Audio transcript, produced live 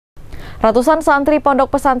Ratusan santri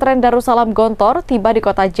Pondok Pesantren Darussalam Gontor tiba di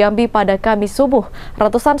kota Jambi pada Kamis subuh.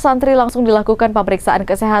 Ratusan santri langsung dilakukan pemeriksaan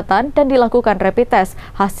kesehatan dan dilakukan rapid test.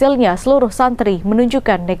 Hasilnya seluruh santri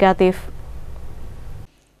menunjukkan negatif.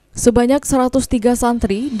 Sebanyak 103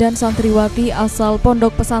 santri dan santriwati asal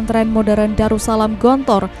Pondok Pesantren Modern Darussalam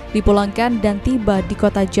Gontor dipulangkan dan tiba di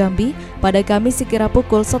kota Jambi pada Kamis sekira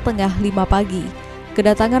pukul 4:30 pagi.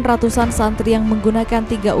 Kedatangan ratusan santri yang menggunakan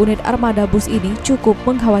 3 unit armada bus ini cukup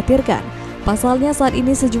mengkhawatirkan. Pasalnya saat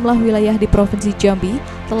ini sejumlah wilayah di Provinsi Jambi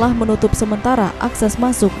telah menutup sementara akses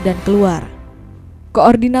masuk dan keluar.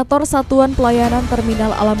 Koordinator Satuan Pelayanan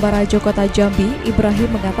Terminal Alam Barajo Kota Jambi, Ibrahim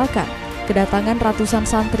mengatakan, kedatangan ratusan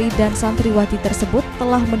santri dan santriwati tersebut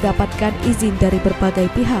telah mendapatkan izin dari berbagai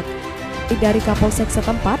pihak. Dari Kapolsek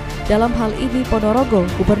setempat, dalam hal ini Ponorogo,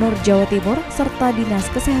 Gubernur Jawa Timur, serta Dinas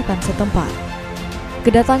Kesehatan setempat.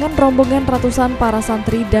 Kedatangan rombongan ratusan para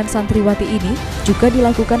santri dan santriwati ini juga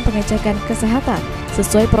dilakukan pengecekan kesehatan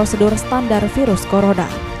sesuai prosedur standar virus corona,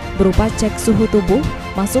 berupa cek suhu tubuh,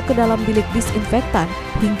 masuk ke dalam bilik disinfektan,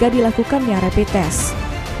 hingga dilakukannya rapid test.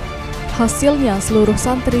 Hasilnya seluruh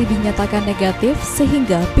santri dinyatakan negatif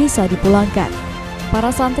sehingga bisa dipulangkan. Para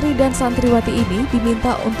santri dan santriwati ini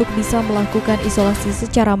diminta untuk bisa melakukan isolasi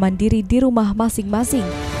secara mandiri di rumah masing-masing.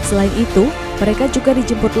 Selain itu, mereka juga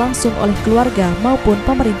dijemput langsung oleh keluarga maupun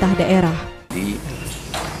pemerintah daerah.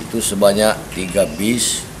 Itu sebanyak 3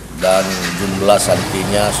 bis dan jumlah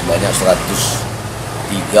santrinya sebanyak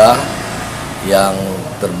 103 yang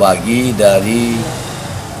terbagi dari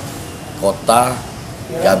kota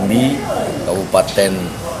Jambi, Kabupaten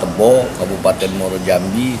Tebo, Kabupaten Muaro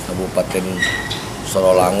Jambi, Kabupaten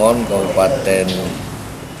Sorolangon, Kabupaten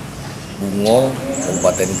Bungo,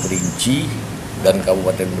 Kabupaten Kerinci, dan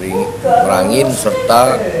Kabupaten Merangin,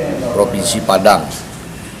 serta Provinsi Padang.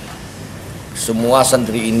 Semua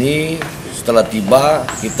santri ini setelah tiba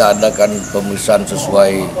kita adakan pemeriksaan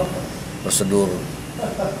sesuai prosedur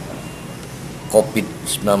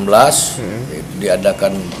COVID-19, yaitu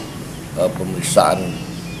diadakan pemeriksaan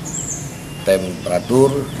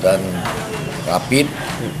temperatur dan rapid.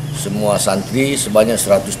 Semua santri sebanyak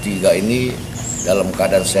 103 ini dalam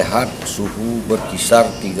keadaan sehat, suhu berkisar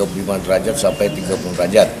 35 derajat sampai 30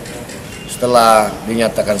 derajat. Setelah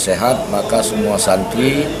dinyatakan sehat, maka semua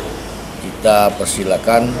santri kita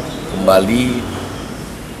persilakan kembali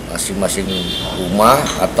masing-masing rumah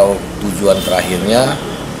atau tujuan terakhirnya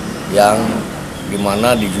yang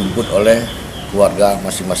dimana dijemput oleh keluarga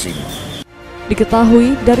masing-masing.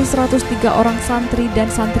 Diketahui dari 103 orang santri dan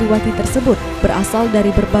santriwati tersebut berasal dari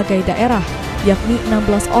berbagai daerah, yakni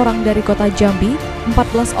 16 orang dari kota Jambi,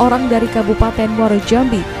 14 orang dari Kabupaten Muaro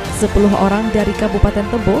Jambi, 10 orang dari Kabupaten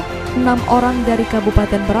Tebo, 6 orang dari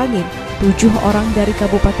Kabupaten Merangin, 7 orang dari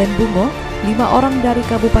Kabupaten Bungo, 5 orang dari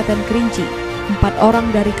Kabupaten Kerinci, 4 orang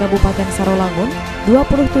dari Kabupaten Sorolangun,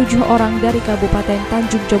 27 orang dari Kabupaten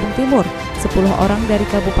Tanjung Jabung Timur, 10 orang dari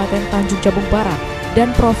Kabupaten Tanjung Jabung Barat, dan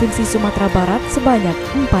Provinsi Sumatera Barat sebanyak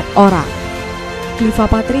 4 orang. Cliva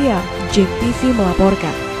Patria, JEKTV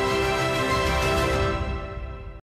melaporkan.